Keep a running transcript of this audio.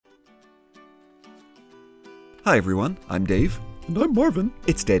Hi everyone, I'm Dave. And I'm Marvin.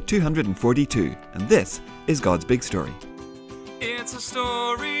 It's day 242, and this is God's Big Story. It's a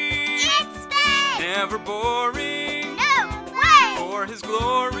story. It's big. Never boring. No way. For His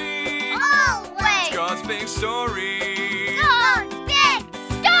glory. Always. It's God's big story. God's big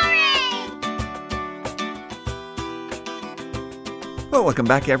story. Well, welcome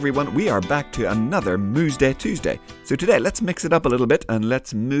back everyone. We are back to another Moo's Day Tuesday. So today, let's mix it up a little bit and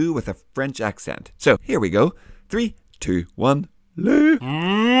let's moo with a French accent. So here we go. 3, 2, 1. Le.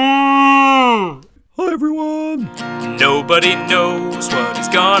 Hi everyone. Nobody knows what he's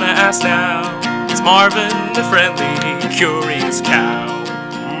gonna ask now. It's Marvin, the friendly, curious cow.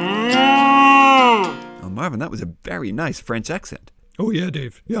 Oh, Marvin, that was a very nice French accent. Oh yeah,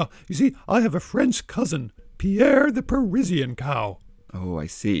 Dave. Yeah, you see, I have a French cousin, Pierre the Parisian cow. Oh, I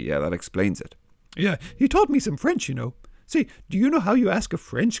see. Yeah, that explains it. Yeah, he taught me some French, you know. See, do you know how you ask a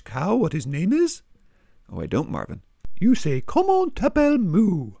French cow what his name is? Oh, I don't, Marvin. You say, comment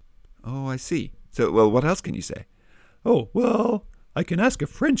t'appelles-tu? Oh, I see. So, well, what else can you say? Oh, well, I can ask a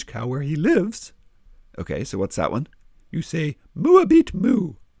French cow where he lives. Okay, so what's that one? You say, Muabit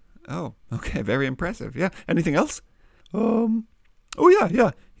Moo. Oh, okay, very impressive. Yeah, anything else? Oh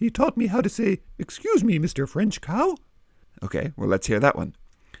yeah. He taught me how to say, excuse me, Mr. French cow. Okay, well, let's hear that one.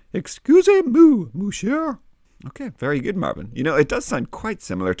 Excusez-moi, monsieur. Okay, very good, Marvin. You know, it does sound quite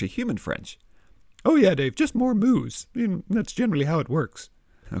similar to human French. Oh yeah, Dave, just more moos. I mean, that's generally how it works.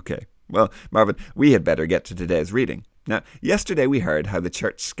 Okay, well, Marvin, we had better get to today's reading. Now, yesterday we heard how the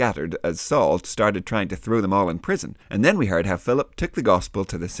church scattered as Saul started trying to throw them all in prison. And then we heard how Philip took the gospel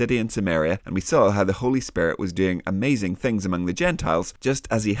to the city in Samaria, and we saw how the Holy Spirit was doing amazing things among the Gentiles, just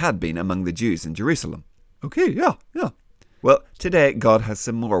as he had been among the Jews in Jerusalem. Okay, yeah. Well, today God has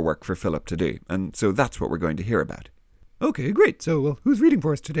some more work for Philip to do, and so that's what we're going to hear about. Okay, great. So, well, who's reading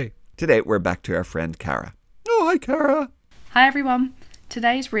for us today? Today we're back to our friend Cara. Oh, hi, Cara. Hi everyone.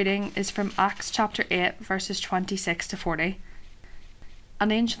 Today's reading is from Acts chapter 8 verses 26 to 40.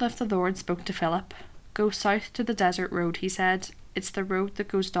 An angel of the Lord spoke to Philip. Go south to the desert road, he said. It's the road that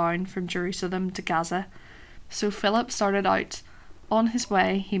goes down from Jerusalem to Gaza. So Philip started out. On his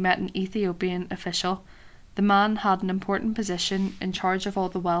way he met an Ethiopian official. The man had an important position in charge of all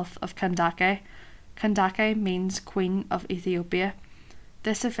the wealth of Kandake. Kandake means Queen of Ethiopia.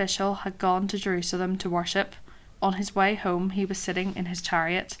 This official had gone to Jerusalem to worship. On his way home he was sitting in his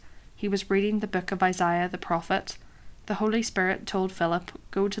chariot. He was reading the book of Isaiah the prophet. The Holy Spirit told Philip,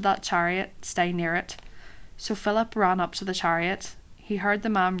 go to that chariot, stay near it. So Philip ran up to the chariot. He heard the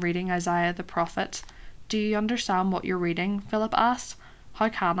man reading Isaiah the prophet. Do you understand what you're reading? Philip asked. How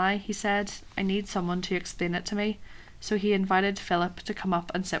can I? He said. I need someone to explain it to me. So he invited Philip to come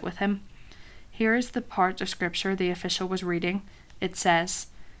up and sit with him. Here is the part of scripture the official was reading. It says,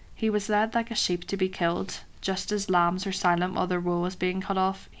 he was led like a sheep to be killed. Just as lambs are silent while their wool is being cut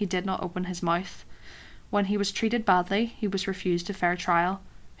off, he did not open his mouth. When he was treated badly, he was refused a fair trial.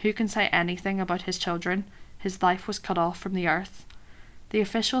 Who can say anything about his children? His life was cut off from the earth. The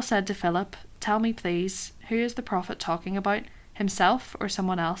official said to Philip, tell me please, who is the prophet talking about? Himself or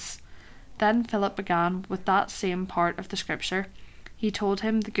someone else? Then Philip began with that same part of the scripture. He told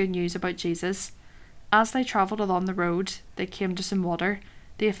him the good news about Jesus. As they travelled along the road, they came to some water.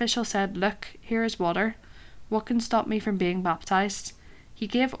 The official said, look, here is water. What can stop me from being baptized? He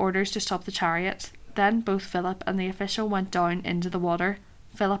gave orders to stop the chariot. Then both Philip and the official went down into the water.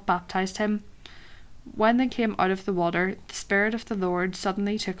 Philip baptized him. When they came out of the water, the Spirit of the Lord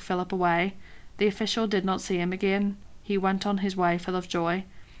suddenly took Philip away. The official did not see him again. He went on his way full of joy.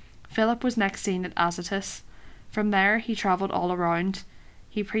 Philip was next seen at Azotus. From there he travelled all around.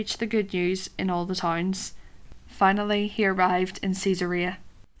 He preached the good news in all the towns. Finally he arrived in Caesarea.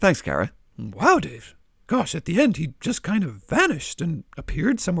 Thanks, Cara. Wow, Dave. Gosh, at the end he just kind of vanished and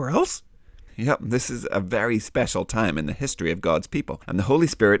appeared somewhere else. Yep, this is a very special time in the history of God's people, and the Holy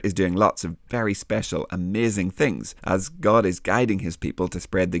Spirit is doing lots of very special, amazing things as God is guiding his people to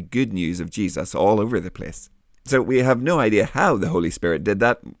spread the good news of Jesus all over the place. So we have no idea how the Holy Spirit did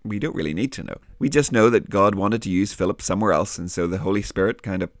that. We don't really need to know. We just know that God wanted to use Philip somewhere else, and so the Holy Spirit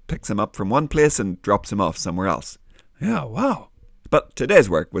kind of picks him up from one place and drops him off somewhere else. Yeah, wow. But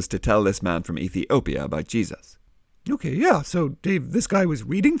today's work was to tell this man from Ethiopia about Jesus. Okay, yeah, so Dave, this guy was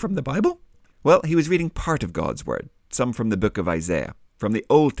reading from the Bible? Well, he was reading part of God's Word, some from the book of Isaiah, from the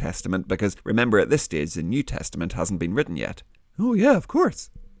Old Testament, because remember at this stage the New Testament hasn't been written yet. Oh yeah, of course.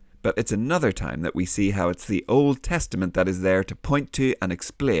 But it's another time that we see how it's the Old Testament that is there to point to and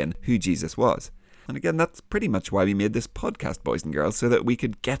explain who Jesus was. And again, that's pretty much why we made this podcast, boys and girls, so that we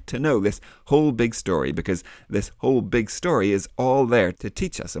could get to know this whole big story, because this whole big story is all there to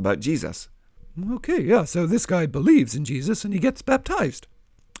teach us about Jesus. Okay, yeah, so this guy believes in Jesus and he gets baptized.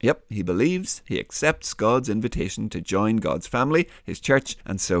 Yep, he believes, he accepts God's invitation to join God's family, his church,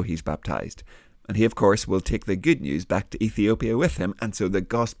 and so he's baptized. And he, of course, will take the good news back to Ethiopia with him, and so the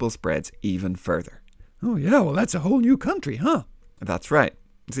gospel spreads even further. Oh yeah, well that's a whole new country, huh? That's right.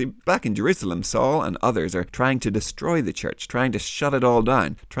 See, back in Jerusalem, Saul and others are trying to destroy the church, trying to shut it all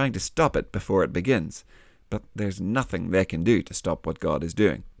down, trying to stop it before it begins. But there's nothing they can do to stop what God is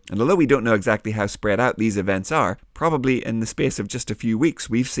doing. And although we don't know exactly how spread out these events are, probably in the space of just a few weeks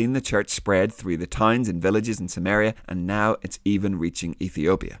we've seen the church spread through the towns and villages in Samaria, and now it's even reaching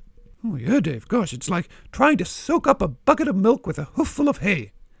Ethiopia. Oh yeah, Dave, gosh, it's like trying to soak up a bucket of milk with a hoofful of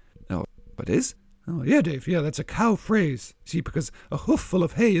hay. Oh, what is? Oh yeah, Dave, yeah, that's a cow phrase. See, because a hoofful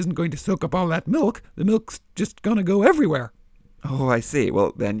of hay isn't going to soak up all that milk. The milk's just gonna go everywhere. Oh, I see.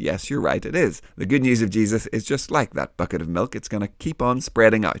 Well, then, yes, you're right, it is. The good news of Jesus is just like that bucket of milk. It's going to keep on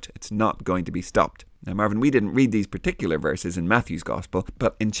spreading out. It's not going to be stopped. Now, Marvin, we didn't read these particular verses in Matthew's Gospel,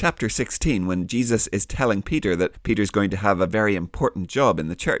 but in chapter 16, when Jesus is telling Peter that Peter's going to have a very important job in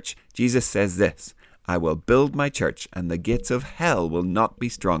the church, Jesus says this, "I will build my church, and the gates of hell will not be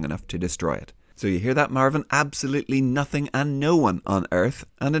strong enough to destroy it." So you hear that, Marvin? Absolutely nothing and no one on earth,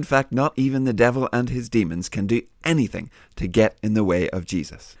 and in fact not even the devil and his demons, can do anything to get in the way of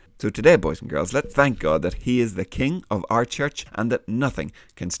Jesus. So today, boys and girls, let's thank God that he is the king of our church and that nothing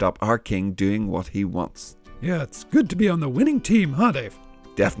can stop our king doing what he wants. Yeah, it's good to be on the winning team, huh, Dave?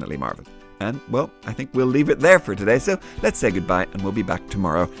 Definitely, Marvin. And, well, I think we'll leave it there for today, so let's say goodbye and we'll be back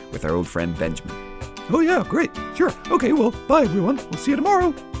tomorrow with our old friend Benjamin. Oh yeah, great. Sure. Okay, well, bye everyone. We'll see you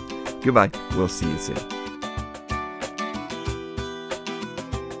tomorrow. Goodbye. We'll see you soon.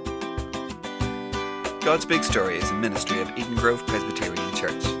 God's Big Story is a ministry of Eden Grove Presbyterian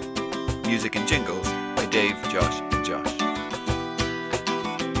Church. Music and jingles by Dave Josh.